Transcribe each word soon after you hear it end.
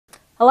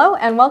Hello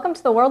and welcome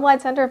to the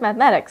Worldwide Center of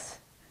Mathematics.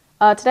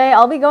 Today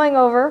I'll be going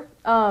over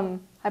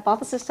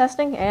hypothesis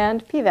testing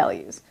and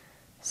p-values.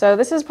 So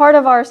this is part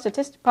of our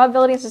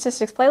probability and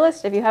statistics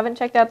playlist. If you haven't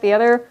checked out the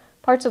other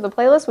parts of the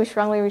playlist, we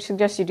strongly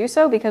suggest you do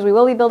so because we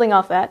will be building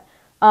off that.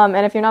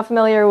 And if you're not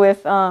familiar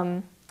with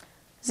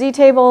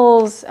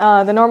z-tables,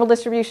 the normal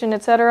distribution,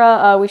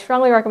 etc., we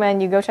strongly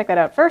recommend you go check that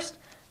out first.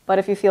 But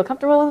if you feel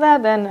comfortable with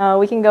that, then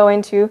we can go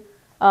into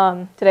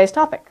today's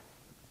topic.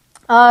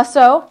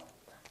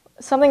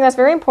 Something that's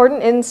very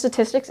important in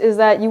statistics is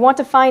that you want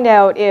to find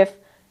out if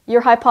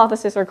your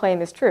hypothesis or claim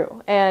is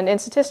true. And in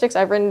statistics,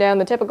 I've written down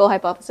the typical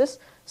hypothesis.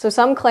 So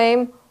some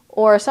claim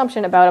or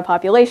assumption about a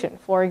population.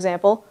 For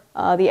example,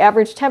 the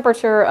average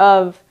temperature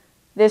of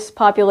this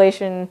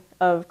population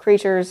of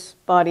creatures'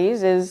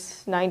 bodies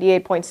is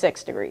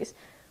 98.6 degrees.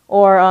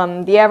 Or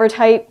the average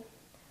height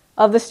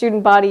of the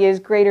student body is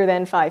greater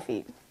than 5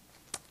 feet.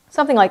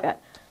 Something like that.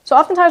 So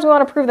oftentimes we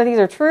want to prove that these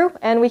are true,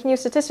 and we can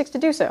use statistics to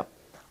do so.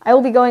 I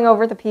will be going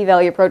over the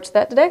p-value approach to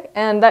that today,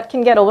 and that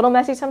can get a little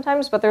messy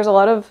sometimes, but there's a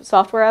lot of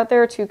software out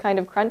there to kind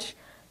of crunch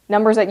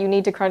numbers that you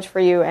need to crunch for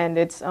you, and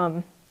it's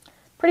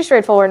pretty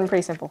straightforward and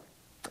pretty simple.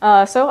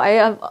 So I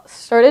have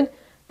started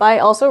by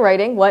also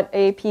writing what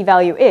a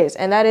p-value is,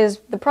 and that is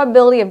the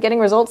probability of getting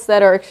results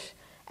that are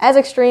as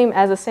extreme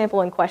as the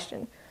sample in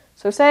question.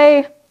 So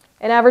say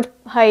an average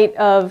height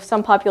of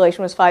some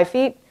population was 5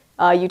 feet,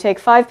 you take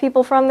 5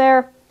 people from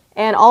there,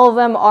 and all of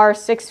them are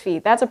 6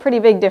 feet. That's a pretty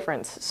big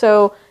difference.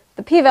 So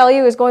the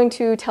p-value is going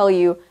to tell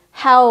you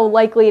how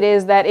likely it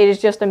is that it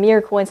is just a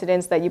mere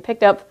coincidence that you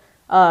picked up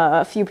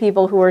a few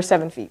people who are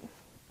 7 feet.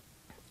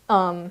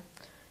 Two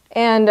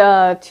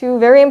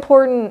very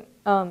important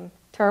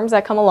terms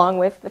that come along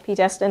with the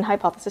p-test and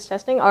hypothesis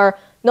testing are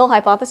null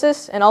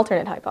hypothesis and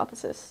alternate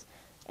hypothesis.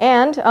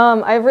 And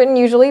I've written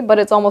usually, but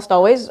it's almost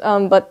always,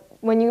 but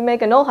when you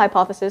make a null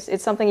hypothesis,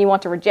 it's something you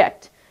want to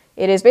reject.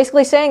 It is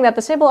basically saying that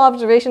the sample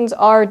observations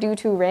are due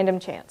to random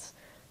chance.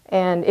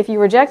 And if you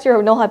reject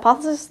your null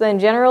hypothesis, then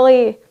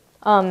generally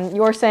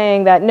you're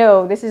saying that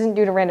no, this isn't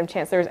due to random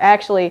chance. There's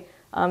actually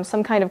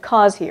some kind of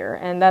cause here,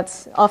 and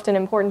that's often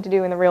important to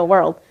do in the real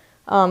world.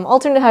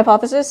 Alternate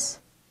hypothesis,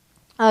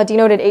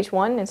 denoted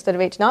H1 instead of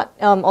H0,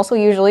 also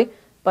usually,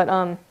 but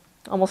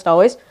almost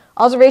always.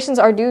 Observations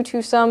are due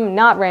to some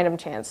not random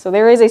chance. So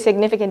there is a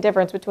significant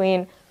difference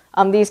between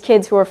these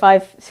kids who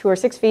are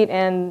 6 feet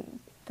and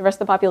the rest of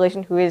the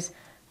population who is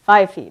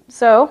 5 feet.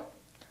 So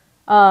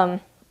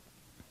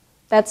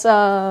that's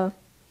a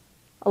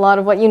lot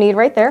of what you need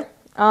right there.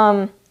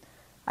 I've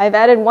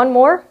added one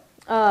more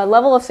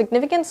level of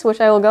significance, which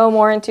I will go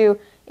more into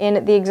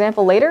in the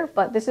example later,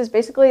 but this is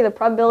basically the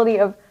probability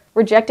of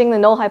rejecting the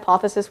null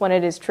hypothesis when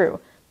it is true.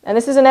 And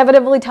this is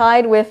inevitably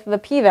tied with the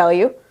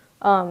p-value.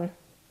 You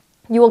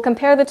will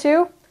compare the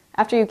two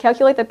after you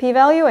calculate the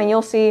p-value, and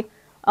you'll see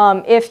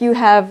if you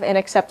have an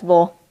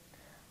acceptable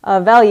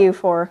value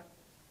for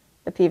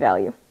the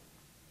p-value.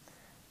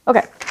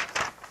 Okay.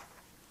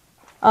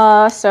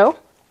 So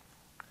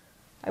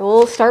I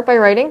will start by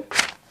writing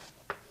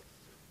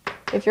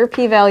if your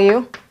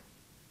p-value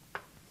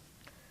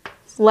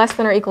is less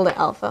than or equal to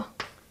alpha,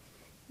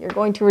 you're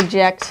going to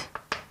reject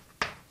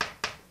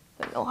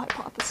the null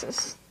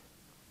hypothesis.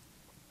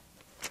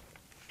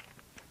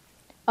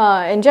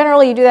 And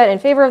generally you do that in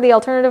favor of the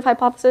alternative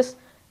hypothesis,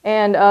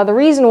 and the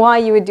reason why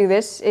you would do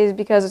this is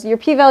because your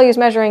p-value is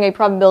measuring a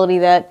probability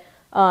that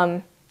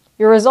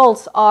your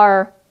results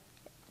are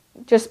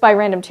just by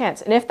random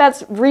chance. And if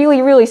that's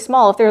really, really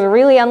small, if there's a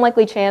really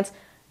unlikely chance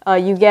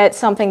you get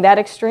something that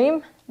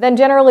extreme, then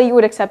generally you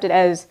would accept it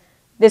as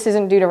this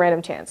isn't due to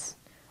random chance.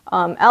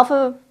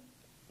 Alpha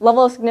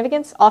level of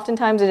significance,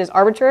 oftentimes it is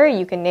arbitrary.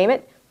 You can name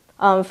it.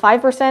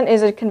 5%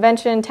 is a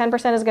convention,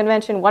 10% is a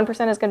convention,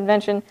 1% is a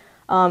convention.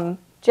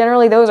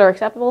 Generally those are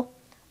acceptable.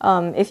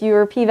 If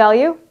your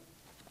p-value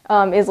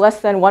is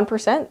less than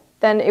 1%,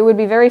 then it would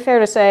be very fair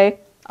to say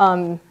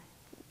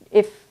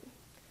if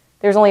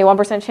there's only a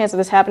 1% chance of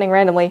this happening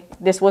randomly,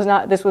 this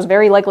was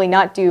very likely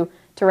not due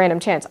to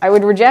random chance. I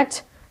would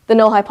reject the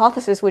null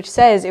hypothesis, which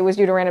says it was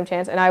due to random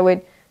chance, and I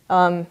would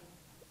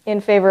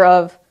in favor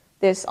of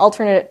this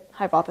alternate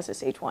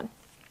hypothesis, H1.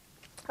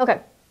 Okay,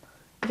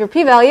 if your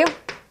p-value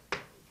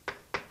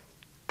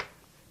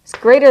is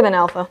greater than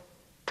alpha,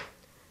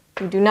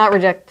 you do not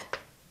reject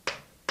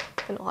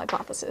the null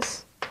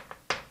hypothesis.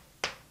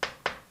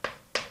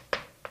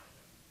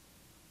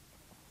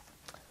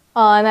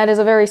 And that is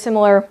a very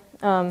similar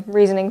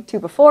reasoning to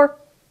before.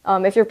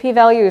 If your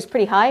p-value is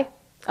pretty high,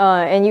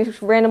 and you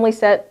randomly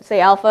set, say,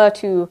 alpha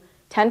to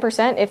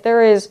 10%, if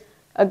there is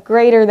a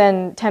greater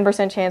than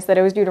 10% chance that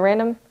it was due to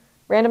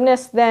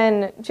randomness,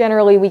 then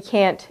generally we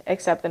can't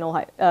accept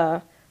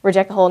the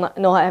reject the whole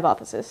null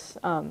hypothesis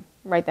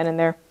right then and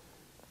there.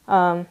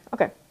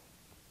 Okay.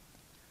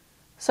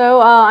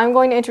 So I'm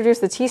going to introduce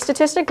the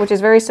t-statistic, which is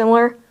very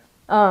similar.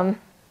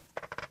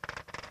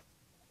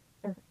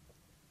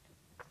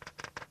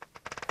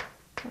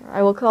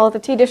 I will call it the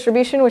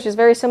t-distribution, which is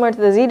very similar to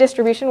the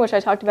z-distribution, which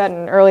I talked about in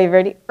an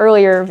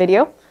earlier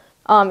video.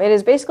 It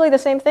is basically the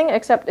same thing,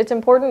 except it's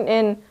important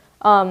in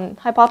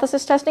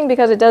hypothesis testing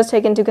because it does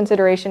take into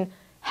consideration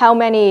how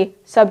many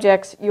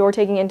subjects you're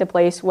taking into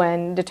place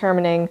when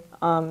determining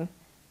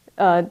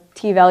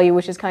t-value,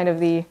 which is kind of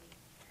the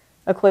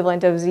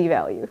equivalent of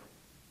z-value.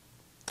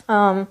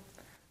 And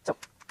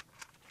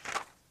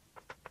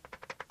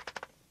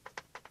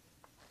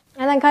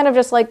then kind of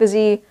just like the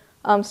z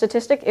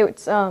statistic,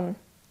 it's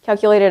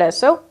calculated as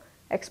so: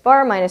 x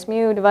bar minus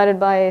mu divided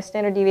by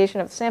standard deviation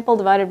of the sample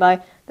divided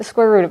by the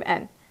square root of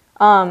n.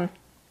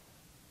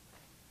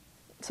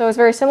 So it's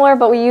very similar,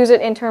 but we use it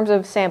in terms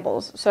of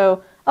samples.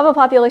 So of a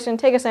population,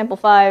 take a sample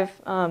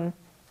 5,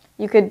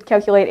 you could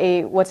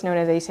calculate what's known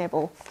as a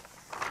sample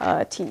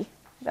t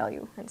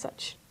value and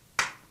such.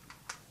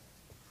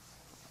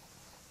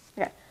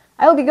 Okay,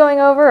 I will be going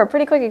over a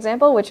pretty quick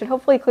example, which should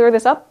hopefully clear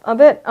this up a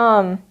bit.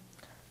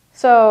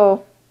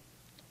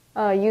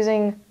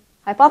 Using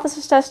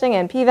hypothesis testing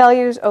and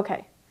p-values,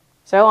 okay.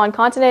 So on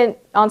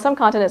some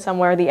continent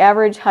somewhere, the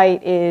average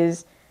height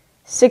is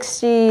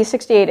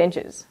 68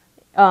 inches.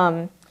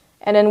 And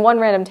in one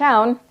random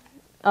town,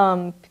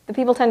 the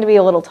people tend to be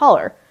a little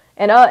taller.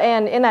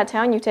 And in that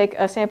town, you take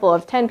a sample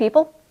of 10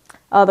 people.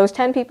 Those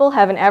 10 people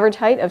have an average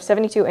height of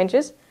 72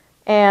 inches,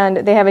 and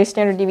they have a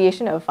standard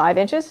deviation of 5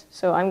 inches.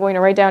 So I'm going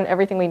to write down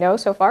everything we know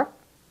so far.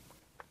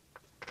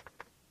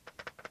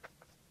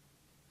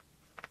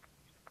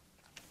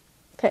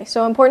 Okay,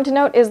 so important to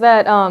note is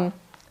that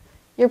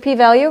your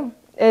p-value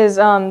is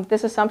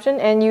this assumption,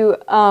 and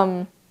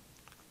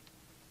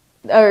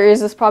or is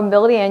this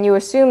probability, and you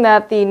assume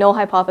that the null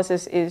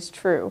hypothesis is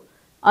true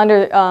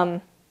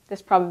under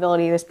this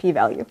probability, this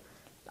p-value.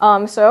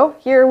 So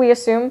here we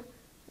assume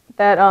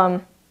that,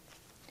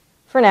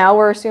 for now,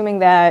 we're assuming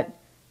that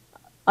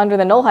under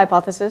the null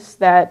hypothesis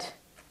that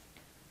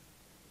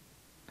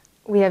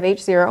we have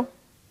H0.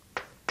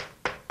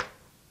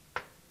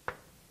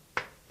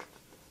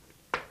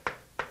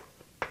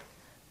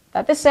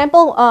 That this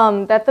sample,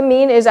 that the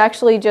mean is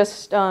actually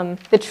just,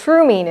 the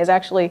true mean is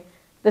actually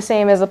the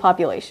same as the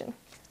population.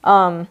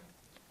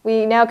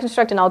 We now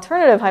construct an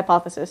alternative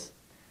hypothesis.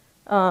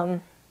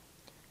 And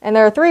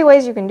there are 3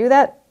 ways you can do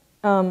that.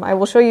 I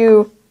will show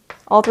you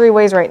all 3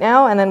 ways right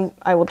now, and then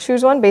I will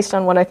choose one based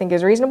on what I think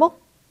is reasonable.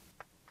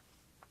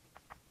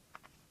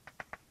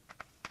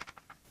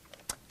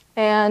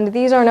 And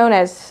these are known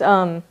as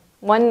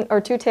one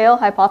or two tail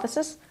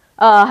hypothesis,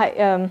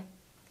 one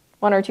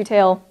or two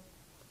tail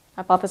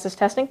hypothesis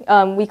testing.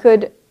 We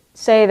could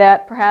say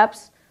that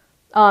perhaps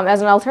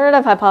as an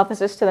alternative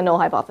hypothesis to the null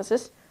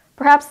hypothesis,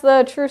 perhaps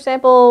the true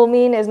sample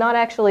mean is not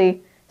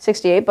actually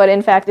 68, but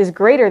in fact is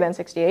greater than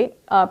 68.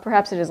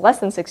 Perhaps it is less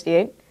than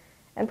 68,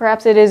 and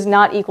perhaps it is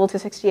not equal to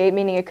 68,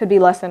 meaning it could be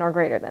less than or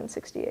greater than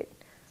 68.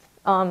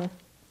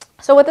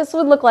 So what this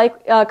would look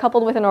like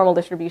coupled with a normal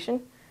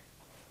distribution.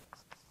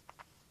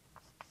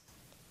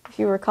 If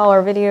you recall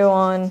our video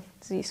on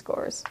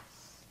z-scores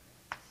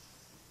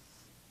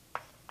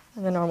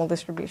and the normal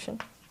distribution.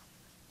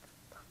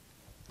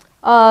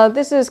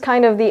 This is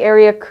kind of the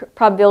area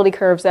probability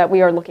curves that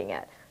we are looking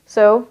at.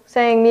 So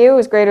saying mu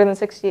is greater than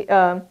 68,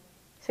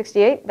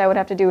 that would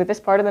have to do with this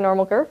part of the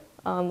normal curve,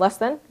 less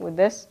than with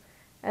this,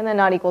 and then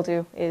not equal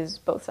to is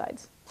both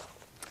sides.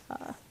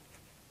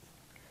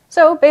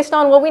 So based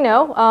on what we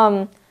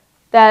know,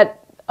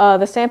 that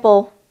the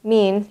sample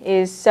mean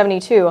is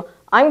 72,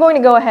 I'm going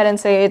to go ahead and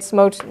say it's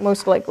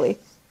most likely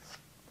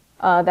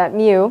that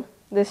mu,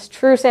 this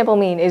true sample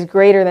mean, is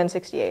greater than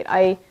 68.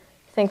 I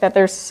think that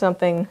there's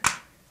something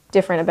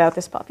different about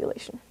this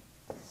population,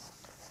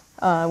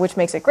 which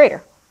makes it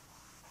greater,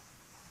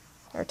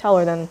 or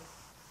taller than.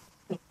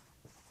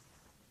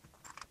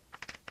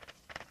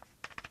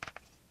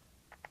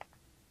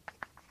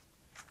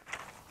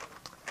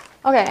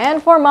 Okay,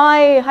 and for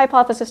my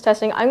hypothesis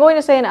testing, I'm going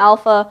to say an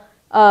alpha,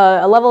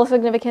 a level of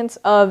significance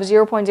of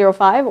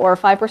 0.05 or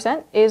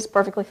 5% is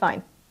perfectly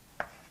fine.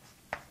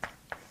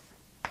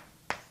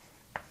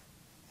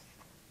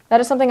 That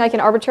is something I can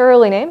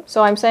arbitrarily name.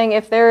 So I'm saying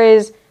if there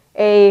is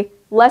a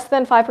less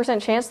than 5%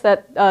 chance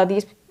that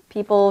these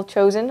people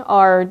chosen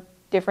are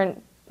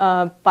different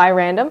by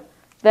random,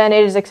 then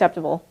it is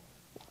acceptable,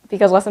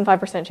 because less than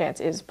 5% chance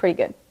is pretty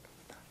good.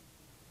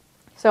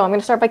 So I'm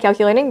going to start by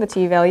calculating the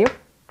t-value.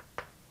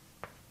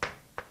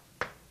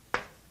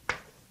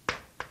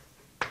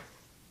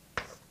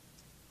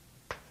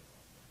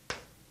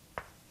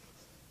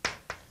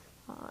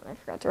 I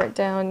forgot to write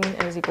down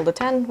n is equal to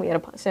 10. We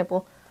had a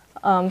sample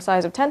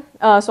size of 10.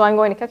 So I'm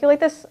going to calculate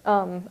this.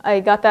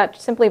 I got that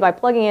simply by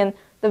plugging in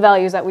the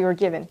values that we were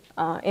given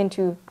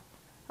into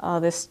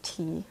this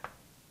t.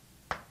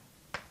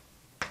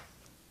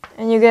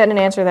 And you get an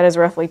answer that is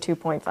roughly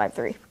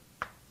 2.53.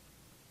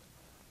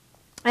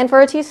 And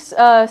for a t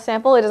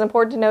sample, it is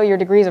important to know your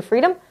degrees of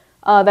freedom.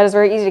 That is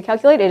very easy to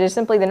calculate. It is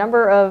simply the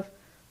number of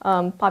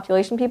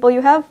population people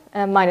you have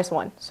and minus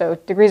 1. So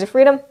degrees of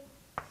freedom,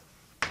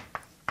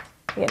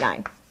 you get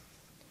 9.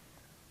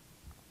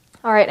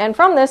 All right, and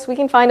from this, we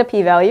can find a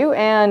p-value,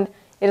 and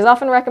it is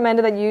often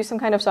recommended that you use some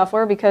kind of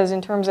software because in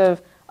terms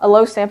of a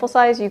low sample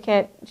size, you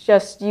can't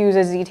just use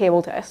a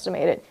z-table to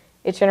estimate it.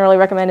 It's generally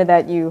recommended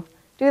that you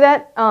do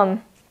that.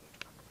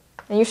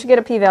 And you should get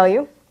a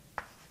p-value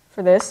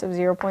for this of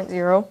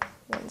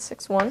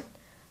 0.0161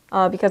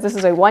 because this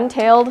is a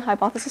one-tailed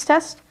hypothesis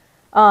test.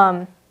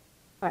 Okay,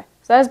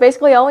 so that is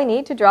basically all we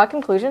need to draw a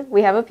conclusion.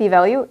 We have a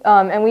p-value,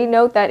 and we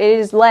note that it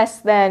is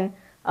less than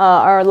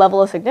our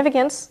level of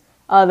significance.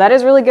 That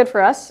is really good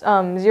for us.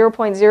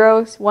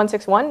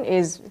 0.0161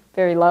 is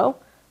very low,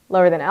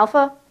 lower than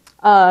alpha.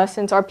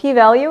 Since our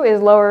p-value is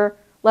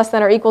less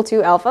than or equal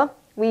to alpha,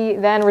 we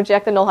then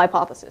reject the null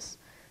hypothesis.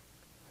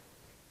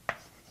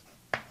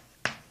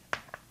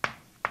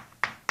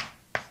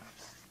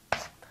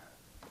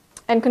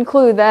 And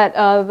conclude that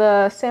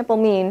the sample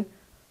mean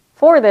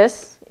for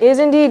this is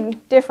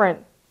indeed different,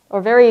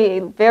 or very,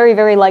 very,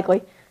 very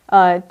likely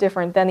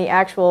different than the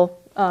actual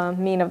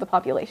mean of the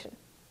population.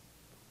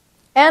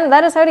 And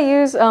that is how to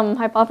use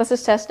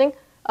hypothesis testing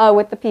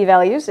with the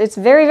p-values. It's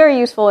very, very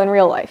useful in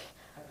real life.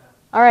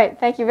 All right,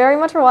 thank you very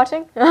much for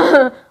watching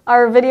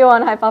our video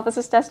on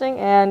hypothesis testing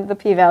and the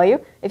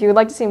p-value. If you would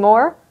like to see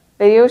more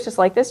videos just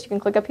like this, you can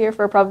click up here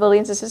for a probability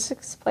and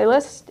statistics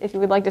playlist. If you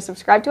would like to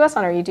subscribe to us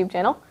on our YouTube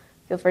channel,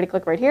 feel free to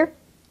click right here. If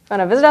you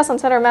want to visit us on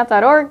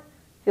centermath.org,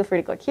 feel free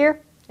to click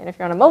here. And if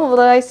you're on a mobile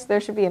device, there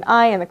should be an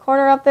eye in the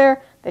corner up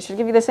there that should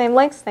give you the same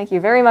links. Thank you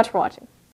very much for watching.